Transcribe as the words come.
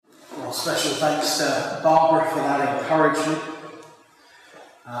Well, special thanks to Barbara for that encouragement.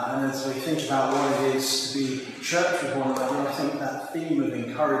 And as we think about what it is to be church with one another, I think that theme of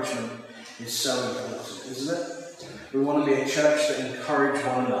encouragement is so important, isn't it? We want to be a church that encourage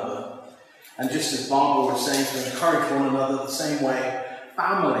one another. And just as Barbara was saying, to encourage one another the same way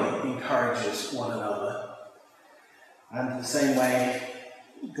family encourages one another. And the same way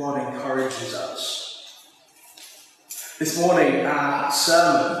God encourages us. This morning, our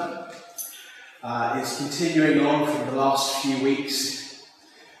sermon is continuing on from the last few weeks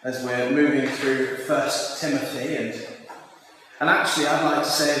as we're moving through 1 Timothy. And actually, I'd like to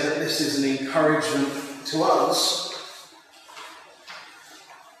say that this is an encouragement to us.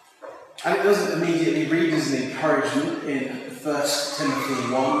 And it doesn't immediately read as an encouragement in 1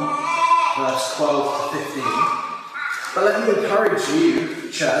 Timothy 1, verse 12 to 15. But let me encourage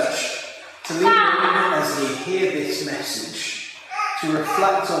you, church, to lean in as we hear this message, to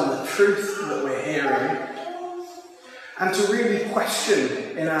reflect on the truth that we're hearing, and to really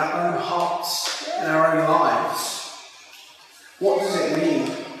question in our own hearts, in our own lives, what does it mean?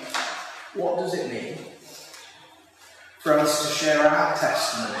 What does it mean for us to share our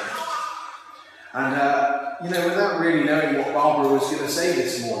testimony? And, without really knowing what Barbara was going to say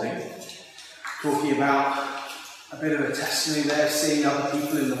this morning, talking about a bit of a testimony there, seeing other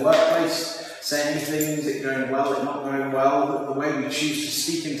people in the workplace, saying things, it going well, it not going well, the way we choose to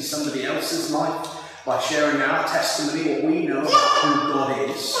speak into somebody else's life by sharing our testimony, what we know about who God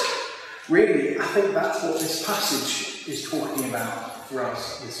is. Really, I think that's what this passage is talking about for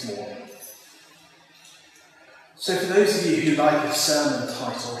us this morning. So for those of you who like a sermon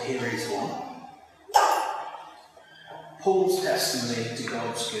title, here is one. Paul's testimony to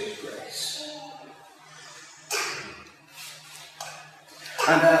God's good grace.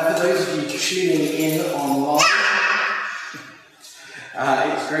 And for those of you tuning in online,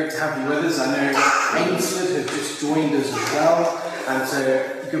 it's great to have you with us. I know Ainsford have just joined us as well. And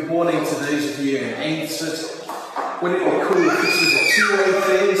so good morning to those of you in Ainsford. Wouldn't it be cool if this was a two-way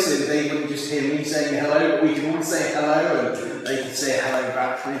thing, so they wouldn't just hear me saying hello, but we can all say hello and they can say hello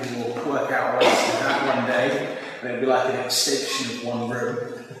back. Maybe we'll work out ways to do that one day. And it'll be like an extension of one room.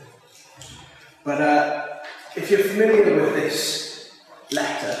 But if you're familiar with this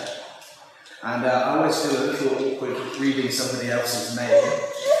letter, and I always feel a little awkward reading somebody else's mail,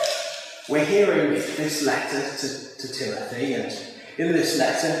 we're hearing this letter to Timothy, and in this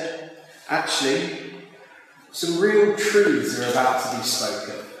letter, actually, some real truths are about to be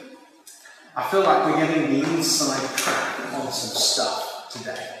spoken. I feel like we're getting the inside track on some stuff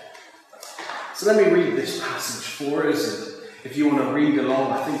today. So let me read this passage for us, and if you want to read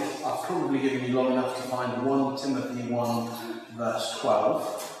along, I think I've probably given you long enough to find 1 Timothy 1, verse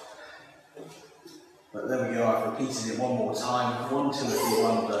 12. But there we go, I've repeated it one more time. 1 Timothy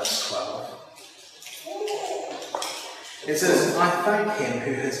 1, verse 12. It says, I thank him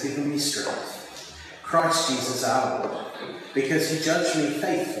who has given me strength, Christ Jesus our Lord, because he judged me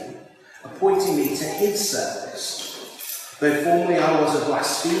faithful, appointing me to his service. Though formerly I was a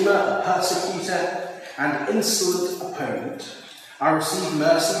blasphemer, a persecutor, and insolent opponent, I received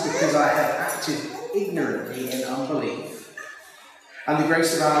mercy because I had acted ignorantly in unbelief. And the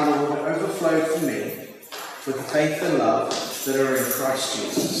grace of our Lord overflowed for me with the faith and love that are in Christ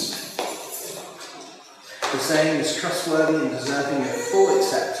Jesus. The saying is trustworthy and deserving of full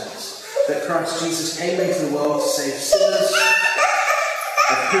acceptance, that Christ Jesus came into the world to save sinners,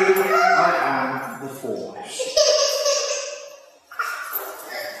 of whom I am the foremost.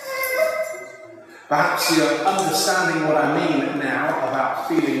 Perhaps you're understanding what I mean now about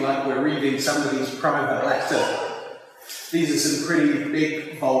feeling like we're reading somebody's private letter. These are some pretty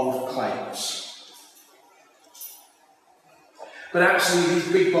big, bold claims. But actually,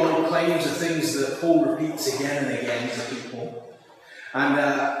 these big, bold claims are things that Paul repeats again and again to people. And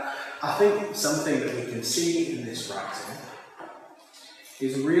I think something that we can see in this writing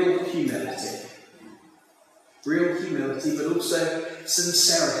is real humility. Real humility, but also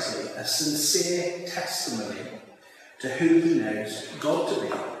sincerity, a sincere testimony to who he knows God to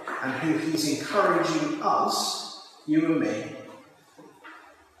be and who he's encouraging us, you and me,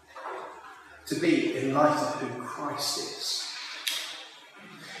 to be in light of who Christ is.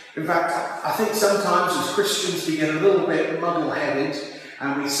 In fact, I think sometimes as Christians we get a little bit muddle-headed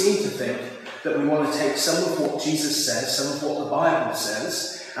and we seem to think that we want to take some of what Jesus says, some of what the Bible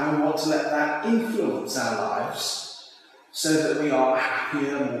says, and we want to let that influence our lives so that we are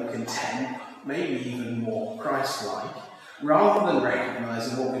happier, more content, maybe even more Christ-like, rather than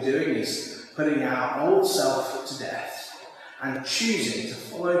recognising what we're doing is putting our old self to death and choosing to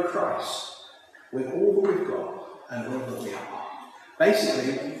follow Christ with all that we've got and all that we are.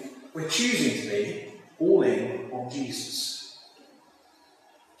 Basically, we're choosing to be all in on Jesus.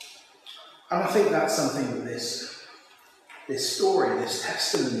 And I think that's something that this story, this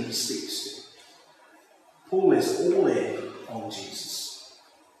testimony speaks to. Paul is all in on Jesus.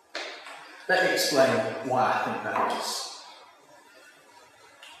 Let me explain why I think that is.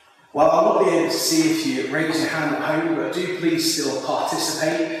 Well, I'll not be able to see if you raise your hand at home, but do please still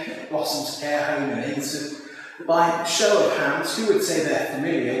participate at Blossom's Care Home in Hinton. By show of hands, who would say they're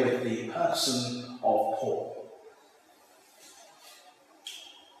familiar with the person of Paul?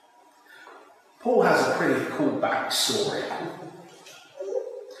 Paul has a pretty cool backstory.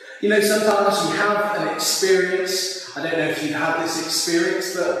 You know, sometimes you have an experience, I don't know if you've had this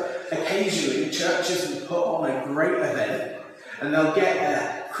experience, but occasionally churches will put on a great event and they'll get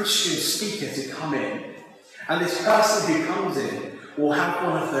a Christian speaker to come in, and this person who comes in will have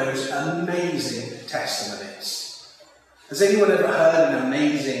one of those amazing testimonies. Has anyone ever heard an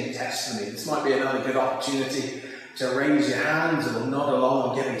amazing testimony? This might be another good opportunity to raise your hands or nod along.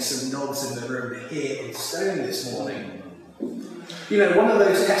 I'm getting some nods in the room here in Stone this morning. You know, one of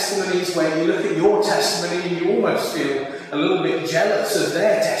those testimonies where you look at your testimony and you almost feel a little bit jealous of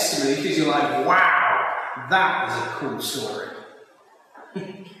their testimony because you're like, wow, that is a cool story.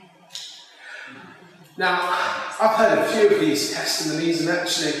 Now, I've heard a few of these testimonies, and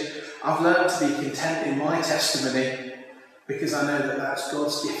actually I've learned to be content in my testimony because I know that that's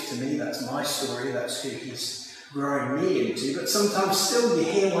God's gift to me, that's my story, that's who He's growing me into. But sometimes still you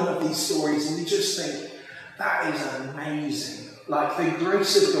hear one of these stories and you just think, that is amazing. Like, the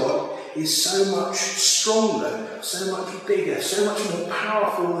grace of God is so much stronger, so much bigger, so much more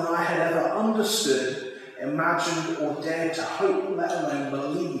powerful than I had ever understood, imagined, or dared to hope, let alone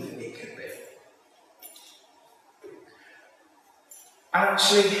believe it could be. And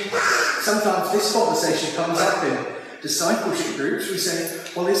actually, sometimes this conversation comes up in discipleship groups. We say,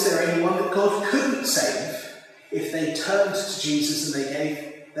 well, is there anyone that God couldn't save if they turned to Jesus and they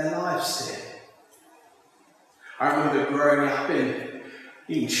gave their lives to Him? I remember growing up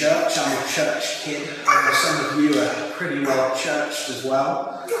in church. I'm a church kid. Some of you are pretty well churched as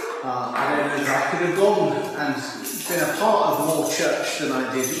well. I don't know if I could have gone and been a part of more church than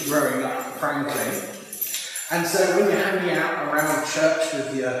I did growing up, frankly. And so when you're hanging out around church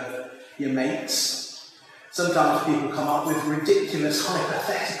with your mates, sometimes people come up with ridiculous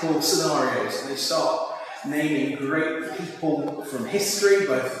hypothetical scenarios. They start naming great people from history,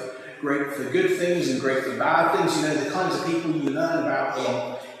 both great for good things and great for bad things. You know, the kinds of people you learn about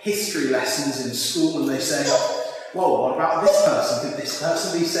in history lessons in school, and they say, well, what about this person? Did this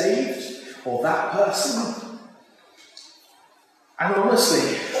person be saved? Or that person? And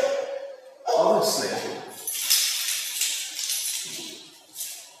honestly,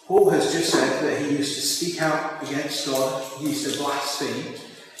 Paul has just said that he used to speak out against God, he used to blaspheme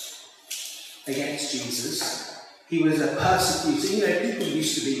against Jesus. He was a persecutor. You know, people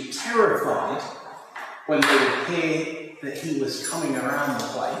used to be terrified when they would hear that he was coming around the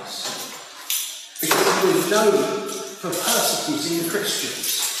place, because he was known for persecuting the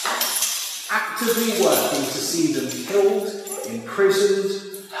Christians, actively working to see them killed,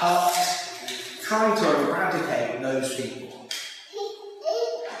 imprisoned, hurt, trying to eradicate those people.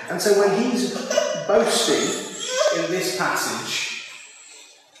 And so when he's boasting in this passage,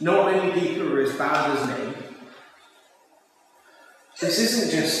 not many people are as bad as me, this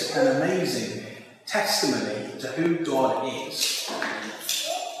isn't just an amazing testimony to who God is.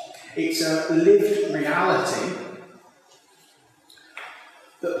 It's a lived reality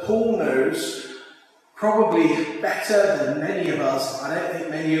that Paul knows probably better than many of us. I don't think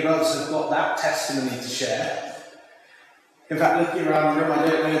many of us have got that testimony to share. In fact, looking around the room, I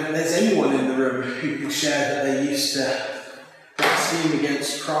don't know if there's anyone in the room who can share that they used to blaspheme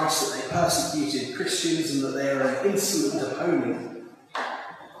against Christ, that they persecuted Christians, and that they are an insolent opponent.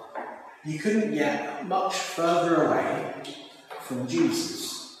 You couldn't get much further away from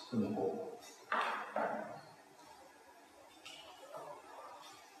Jesus than Paul.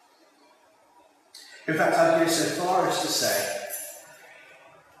 In fact, I'd go so far as to say,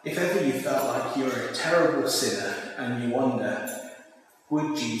 if ever you felt like you're a terrible sinner and you wonder,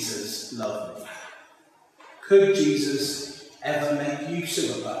 would Jesus love me? Could Jesus ever make use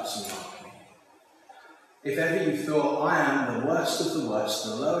of a person like me? If ever you thought, I am the worst of the worst,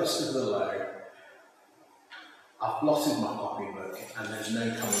 the lowest of the low, I've blotted my copybook and there's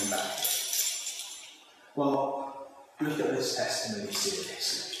no coming back. Well, look at this testimony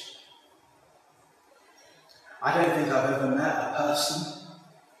seriously. I don't think I've ever met a person,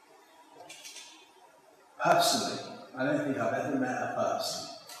 personally, I don't think I've ever met a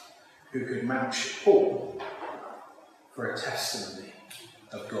person who could match Paul for a testimony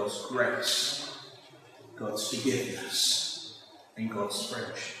of God's grace, God's forgiveness, and God's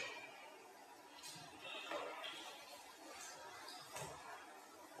friendship.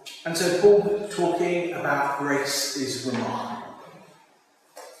 And so Paul talking about grace is remarkable.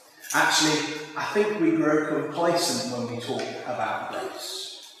 Actually, I think we grow complacent when we talk about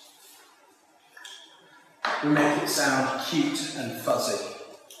grace. We make it sound cute and fuzzy,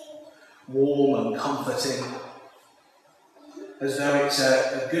 warm and comforting, as though it's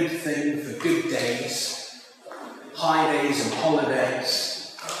a good thing for good days, high days and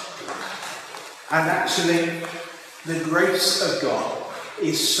holidays. And actually, the grace of God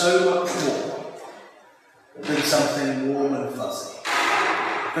is so much more than something warm and fuzzy.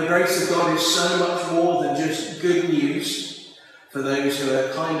 The grace of God is so much more than just good news for those who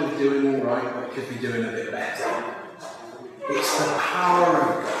are kind of doing all right but could be doing a bit better. It's the power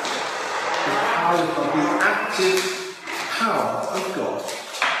of God, the active power of God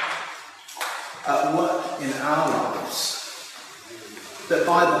at work in our lives, that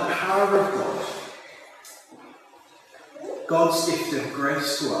by the power of God, God's gift of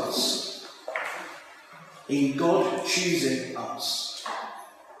grace to us, in God choosing us.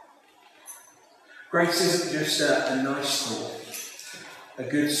 Grace isn't just a nice story, a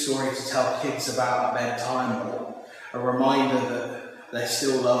good story to tell kids about at bedtime, or a reminder that they're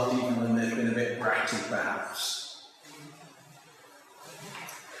still loved even when they've been a bit bratty perhaps.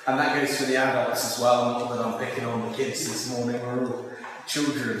 And that goes for the adults as well, not that I'm picking on the kids this morning, we're all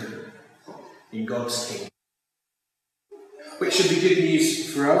children in God's kingdom. Which should be good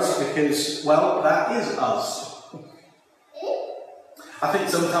news for us because, well, that is us. I think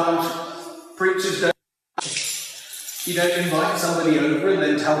sometimes preachers you don't invite somebody over and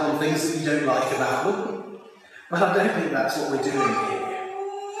then tell them things that you don't like about them. But I don't think that's what we're doing here.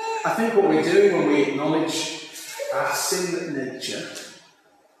 I think what we're doing when we acknowledge our sin nature,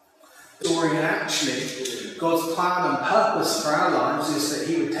 or actually God's plan and purpose for our lives is that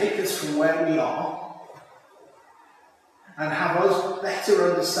He would take us from where we are and have us better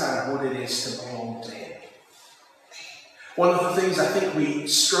understand what it is to belong to Him. One of the things I think we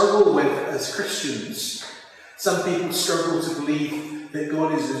struggle with as Christians, some people struggle to believe that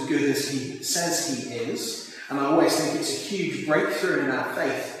God is as good as He says He is, and I always think it's a huge breakthrough in our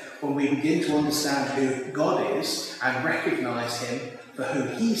faith when we begin to understand who God is and recognise Him for who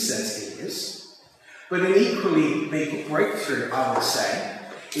He says He is. But an equally big breakthrough, I would say,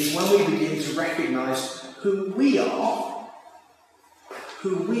 is when we begin to recognise who we are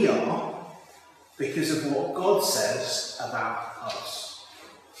because of what God says about us.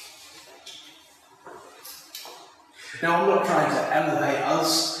 Now, I'm not trying to elevate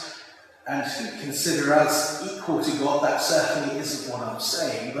us and consider us equal to God. That certainly isn't what I'm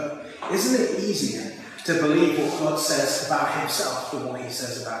saying. But isn't it easier to believe what God says about Himself than what He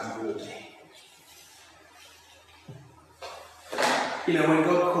says about your day? You know, when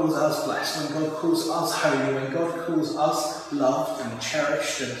God calls us blessed, when God calls us holy, when God calls us loved and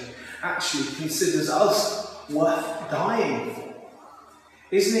cherished and actually considers us worth dying for,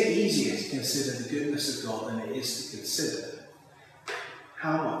 isn't it easier to consider the goodness of God than it is to consider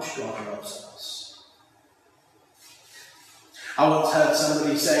how much God loves us? I once heard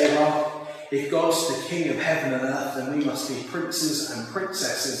somebody say, well, if God's the King of heaven and earth, then we must be princes and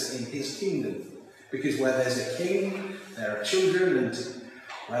princesses in His kingdom. Because where there's a king, there are children, and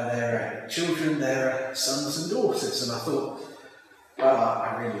where there are children, there are sons and daughters. And I thought, well,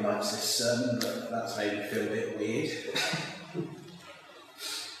 I really liked this sermon, but that's made me feel a bit weird.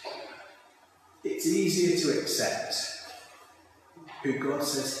 It's easier to accept who God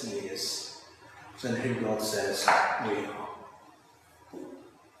says He is than who God says we are.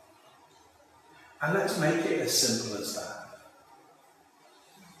 And let's make it as simple as that.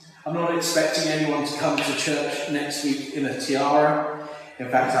 I'm not expecting anyone to come to church next week in a tiara. In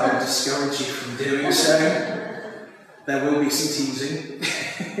fact, I would discourage you from doing so. There will be some teasing.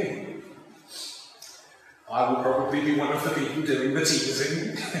 I will probably be one of the people doing the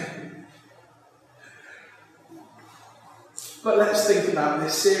teasing. But let's think about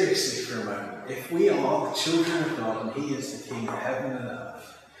this seriously for a moment. If we are the children of God and He is the King of heaven and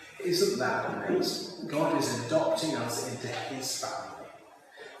earth, isn't that amazing? God is adopting us into His family.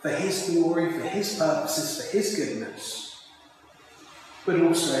 For His glory, for His purposes, for His goodness, but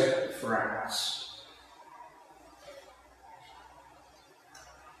also for ours.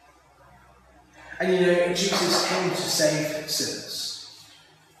 And you know, Jesus came to save sinners.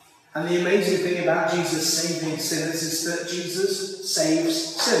 And the amazing thing about Jesus saving sinners is that Jesus saves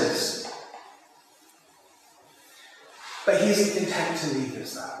sinners. But He isn't content to leave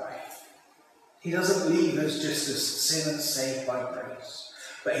us that way. He doesn't leave us just as sinners saved by grace.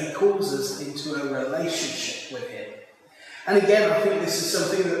 but he calls us into a relationship with him. And again, I think this is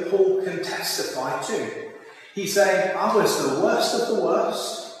something that Paul can testify to. He's saying, I was the worst of the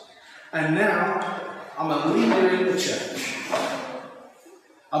worst, and now I'm a leader in the church.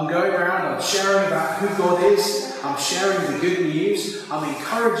 I'm going around, I'm sharing about who God is, I'm sharing the good news, I'm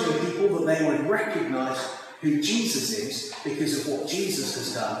encouraging people that they would recognise who Jesus is because of what Jesus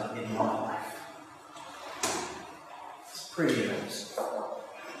has done in my life. It's pretty amazing.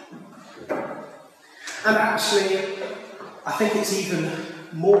 And actually, I think it's even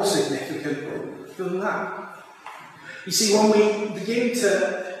more significant than that. You see, when we begin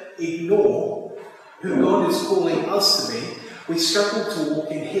to ignore who God is calling us to be, we struggle to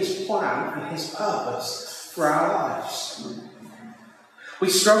walk in his plan and his purpose for our lives. We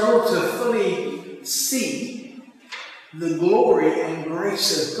struggle to fully see the glory and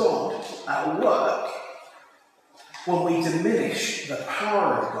grace of God at work when we diminish the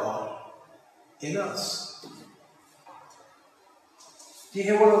power of God in us. Do you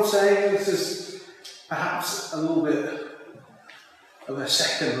hear what I'm saying? This is perhaps a little bit of a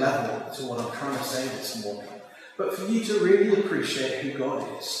second level to what I'm trying to say this morning. But for you to really appreciate who God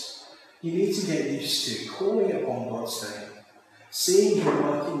is, you need to get used to calling upon God's name, seeing him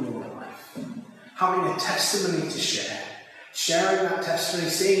work in your life, having a testimony to share, sharing that testimony,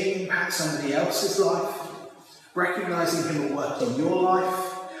 seeing it impact somebody else's life, recognizing him at work in your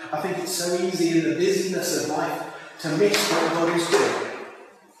life. I think it's so easy in the busyness of life to miss what God is doing.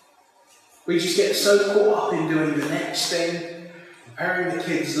 We just get so caught up in doing the next thing, preparing the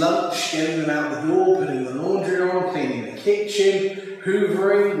kids' lunch, getting them out the door, putting the laundry on, cleaning the kitchen,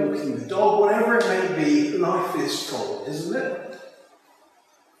 hoovering, walking the dog, whatever it may be. Life is full, isn't it?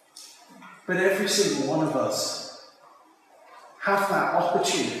 But every single one of us have that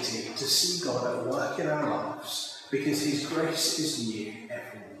opportunity to see God at work in our lives because his grace is new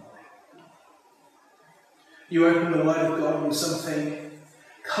every morning. You open the Word of God and something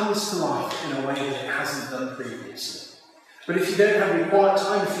comes to life in a way that it hasn't done previously. But if you don't have your quiet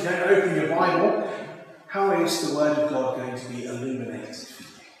time, if you don't open your Bible, how is the Word of God going to be illuminated for you?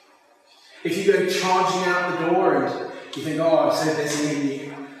 If you go charging out the door and you think, oh, I'm so busy, and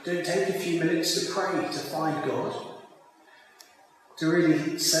you don't take a few minutes to pray, to find God, to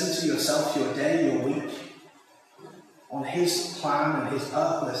really centre yourself, your day, your week, on his plan and his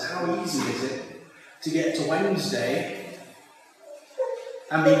purpose, how easy is it to get to Wednesday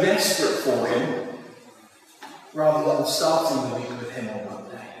and be desperate for him rather than starting the week with him on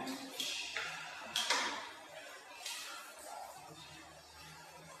Monday?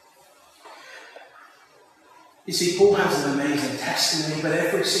 You see, Paul has an amazing testimony, but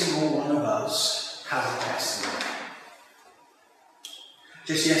every single one of us has a testimony.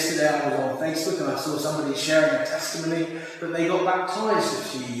 Just yesterday I was on Facebook and I saw somebody sharing a testimony that they got baptised a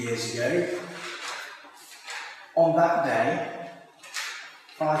few years ago. On that day,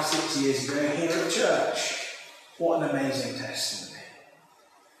 5-6 years ago, here at church. What an amazing testimony.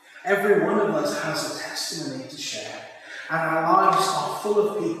 Every one of us has a testimony to share, and our lives are full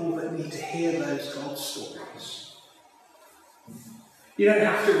of people that need to hear those God stories. You don't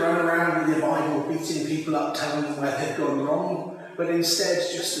have to run around with your Bible beating people up, telling them where they've gone wrong, but instead,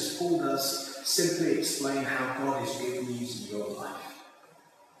 just as Paul does, simply explain how God is good news in your life.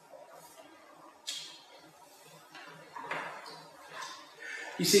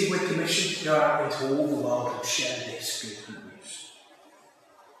 You see, we're commissioned to go out into all the world and share this good news.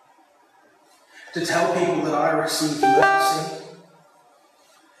 To tell people that I received mercy.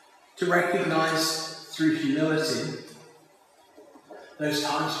 To recognise through humility those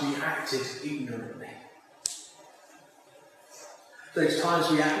times we acted ignorantly. Those times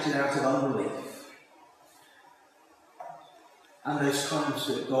we acted out of unbelief. And those times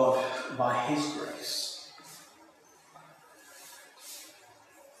that God, by his grace,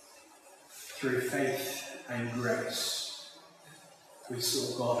 through faith and grace, we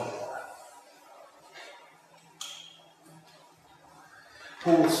saw God at work.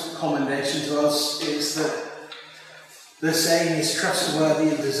 Paul's commendation to us is that the saying is trustworthy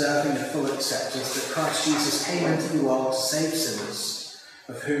and deserving of full acceptance, that Christ Jesus came into the world to save sinners,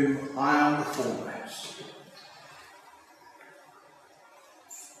 of whom I am the foremost.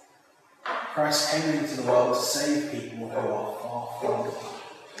 Christ came into the world to save people who are far from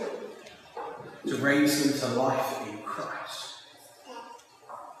God, to raise them to life in Christ.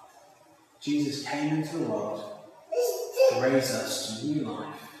 Jesus came into the world to raise us to new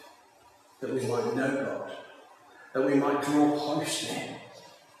life, that we might know God, that we might draw close to him.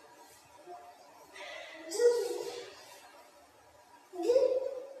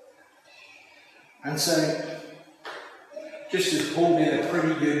 And so, just as Paul did a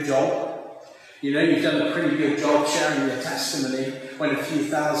pretty good job. You know, you've done a pretty good job sharing your testimony when a few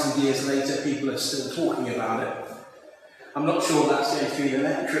thousand years later people are still talking about it. I'm not sure that's going to be the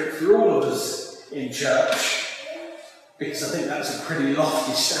metric for all of us in church, because I think that's a pretty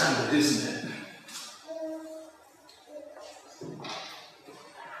lofty standard, isn't it?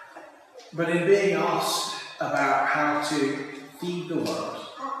 But in being asked about how to feed the world,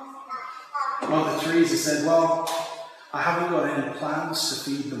 Mother Teresa said, well, I haven't got any plans to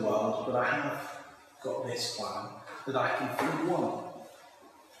feed the world, but I have got this plan, that I can feed one.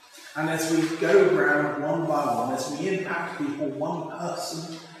 And as we go around one by one, as we impact people one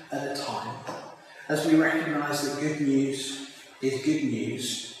person at a time, as we recognise that good news is good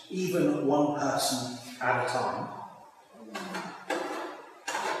news, even one person at a time.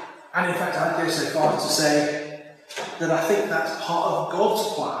 And in fact, I'd go so far to say that I think that's part of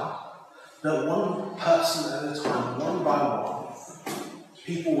God's plan, that one person at a time, one by one,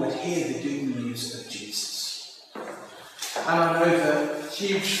 people would hear the good news of Jesus. And I know that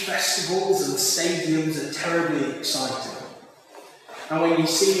huge festivals and stadiums are terribly exciting. And when you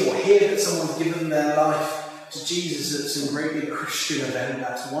see or hear that someone's given their life to Jesus at some great big Christian event,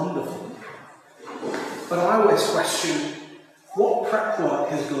 that's wonderful. But I always question what prep work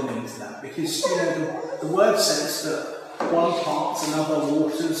has gone into that, because the word says that one plants, another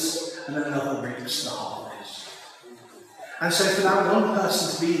waters, and another reaps the harvest. And so for that one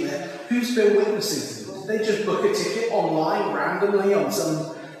person to be there, who's been witnessing to them? Did they just book a ticket online randomly on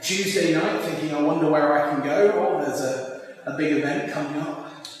some Tuesday night thinking, I wonder where I can go? Oh, there's a big event coming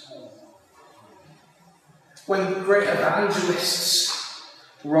up. When great evangelists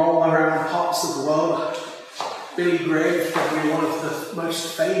roll around parts of the world, Billy Graham is probably one of the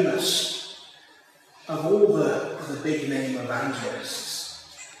most famous of all the big name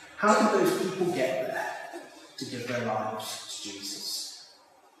evangelists. How did those people get there to give their lives to Jesus?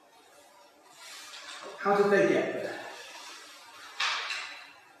 How did they get there?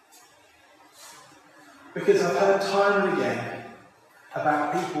 Because I've heard time and again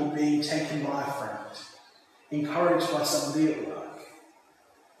about people being taken by a friend, encouraged by somebody at work,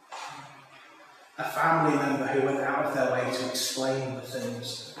 a family member who went out of their way to explain the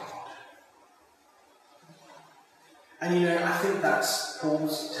things of God. And I think that's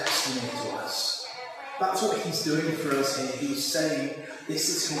Paul's testimony to us. That's what he's doing for us here. He's saying, this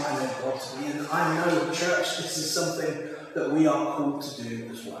is who I know God to be, and I know, church, this is something that we are called to do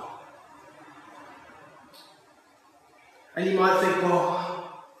as well. And you might think,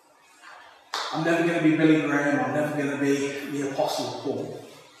 well, I'm never going to be Billy Graham, I'm never going to be the Apostle Paul.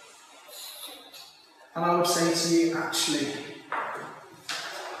 And I would say to you, actually,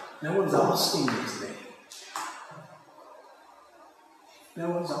 no one's asking you to be. No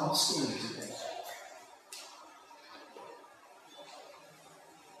one's asking you to be.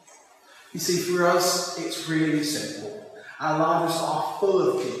 You see, for us, it's really simple. Our lives are full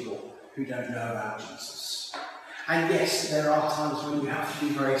of people who don't know about Jesus. And yes, there are times when you have to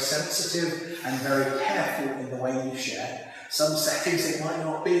be very sensitive and very careful in the way you share. Some settings it might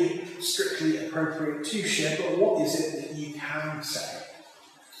not be strictly appropriate to share, but what is it that you can say?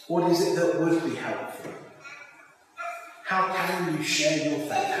 What is it that would be helpful? How can you share your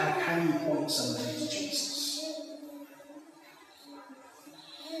faith? How can you point somebody to Jesus?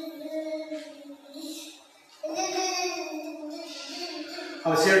 I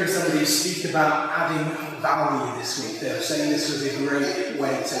was hearing somebody speak about adding value this week. They were saying this was a great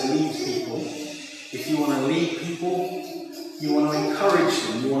way to lead people. If you want to lead people, you want to encourage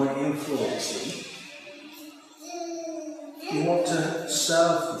them, you want to influence them, you want to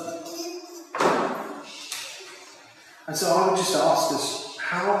serve them. And so I would just ask us,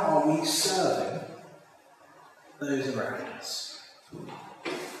 how are we serving those around us?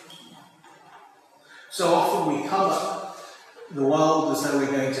 So often we come at the world as though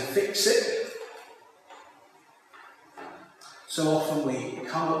we're going to fix it. So often we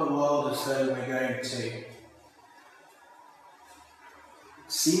come at the world as though we're going to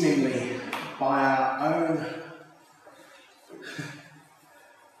seemingly by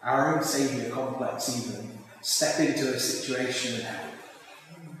our own saviour complex even, step into a situation and help.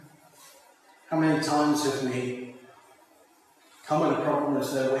 How many times have we come at a problem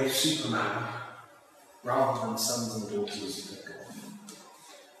as though we're Superman rather than sons and daughters of God?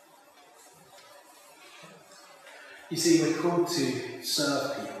 You see, we're called to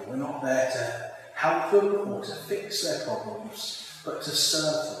serve people. We're not there to help them or to fix their problems, but to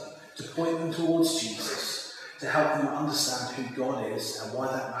serve them, to point them towards Jesus, to help them understand who God is and why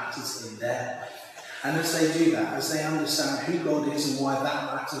that matters in their life. And as they do that, as they understand who God is and why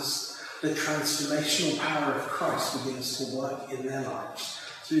that matters the transformational power of Christ begins to work in their lives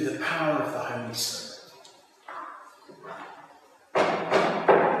through the power of the Holy Spirit.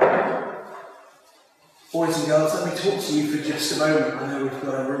 Boys and girls, let me talk to you for just a moment. I know we've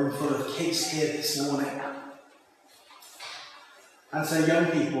got a room full of kids here this morning. And so young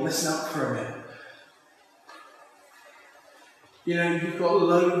people, listen up for a minute. You know, you've got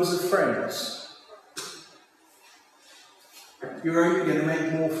loads of friends. You're only going to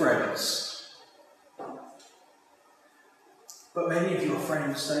make more friends. But many of your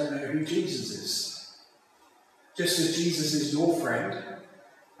friends don't know who Jesus is. Just as Jesus is your friend,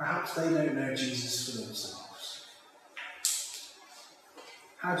 perhaps they don't know Jesus for themselves.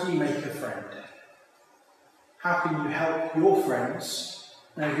 How do you make a friend? How can you help your friends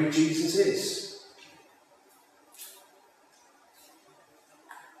know who Jesus is?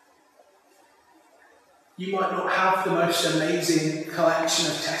 You might not have the most amazing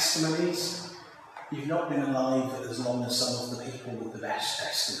collection of testimonies. You've not been alive as long as some of the people with the best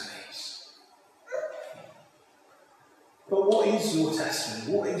testimonies. But what is your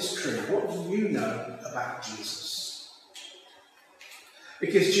testimony? What is true? What do you know about Jesus?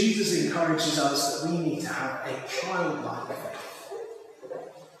 Because Jesus encourages us that we need to have a childlike faith.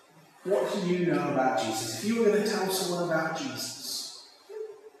 What do you know about Jesus? If you were going to tell someone about Jesus,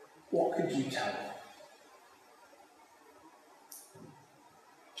 what could you tell them?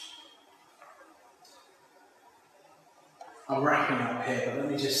 I'm wrapping up here, but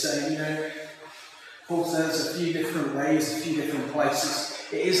let me just say, you know, Paul says a few different ways, a few different places.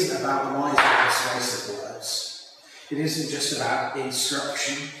 It isn't about wise and persuasive words. It isn't just about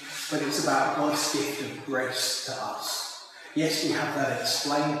instruction, but it's about God's gift of grace to us. Yes, we have that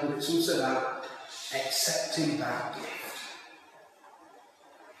explained, but it's also about accepting that gift.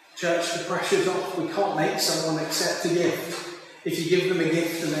 Church, the pressure's off. We can't make someone accept a gift. If you give them a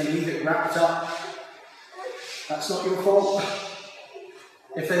gift and they leave it wrapped up, that's not your fault.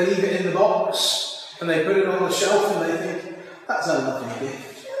 If they leave it in the box, and they put it on the shelf and they think, that's a lovely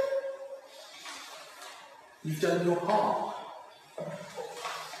gift. You've done your part.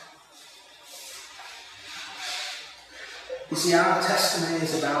 You see, our testimony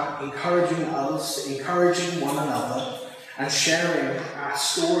is about encouraging others, encouraging one another, and sharing our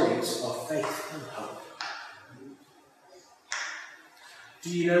stories of faith and hope. Do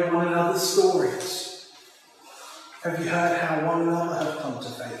you know one another's stories? Have you heard how one another have come to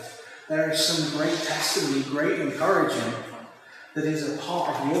faith? There is some great testimony, great encouragement that is a part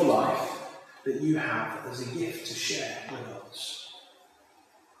of your life that you have as a gift to share with others.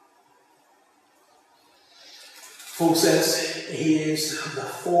 Paul says he is the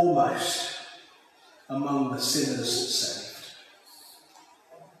foremost among the sinners saved.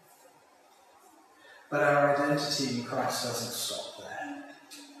 But our identity in Christ doesn't stop there.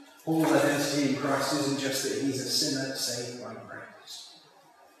 Paul's identity in Christ isn't just that he's a sinner saved by grace.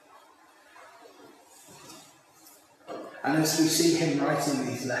 And as we see him writing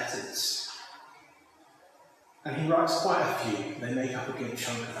these letters, and he writes quite a few, they make up a good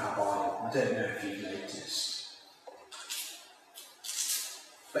chunk of our Bible. I don't know if you've noticed.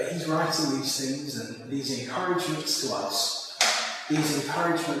 But he's writing these things and these encouragements to us, these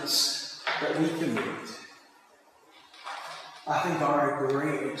encouragements that we can read, I think are a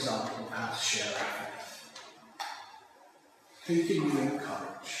great example of how to share our faith. Who can you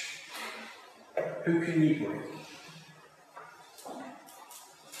encourage? Who can you bring?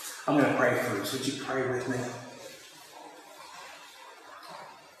 I'm going to pray for us. Would you pray with me?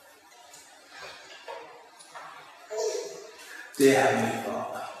 Dear Heavenly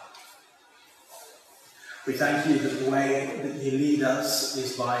Father, we thank you that the way that you lead us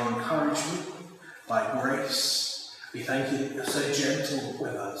is by encouragement, by grace. We thank you that you're so gentle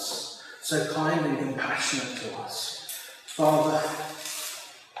with us, so kind and compassionate to us. Father,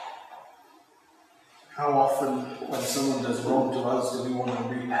 how often when someone does wrong to us do we want to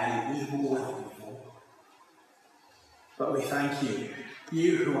repay evil with evil? But we thank you,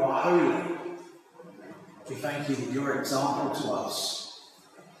 you who are holy, we thank you that your example to us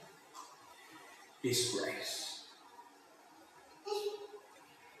is grace.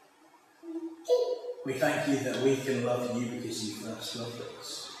 We thank you that we can love you because you first loved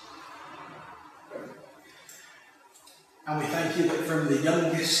us. And we thank you that from the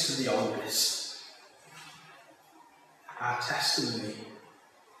youngest to the oldest, our testimony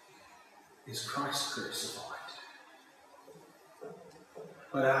is Christ crucified.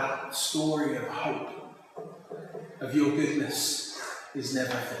 But our story of hope, of your goodness, is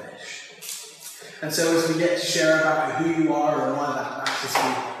never finished. And so as we get to share about who you are and why that matters,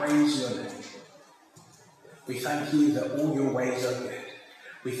 we praise your name. We thank you that all your ways are good.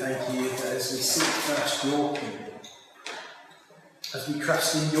 We thank you that as we seek first your kingdom, as we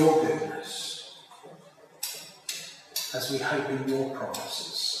trust in your goodness, as we hope in your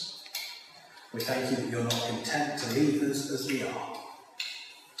promises, we thank you that you're not content to leave us as we are,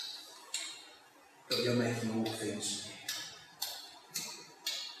 but you're making all things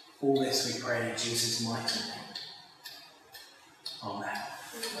new. All this we pray in Jesus' mighty name.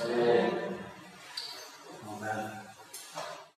 Amen.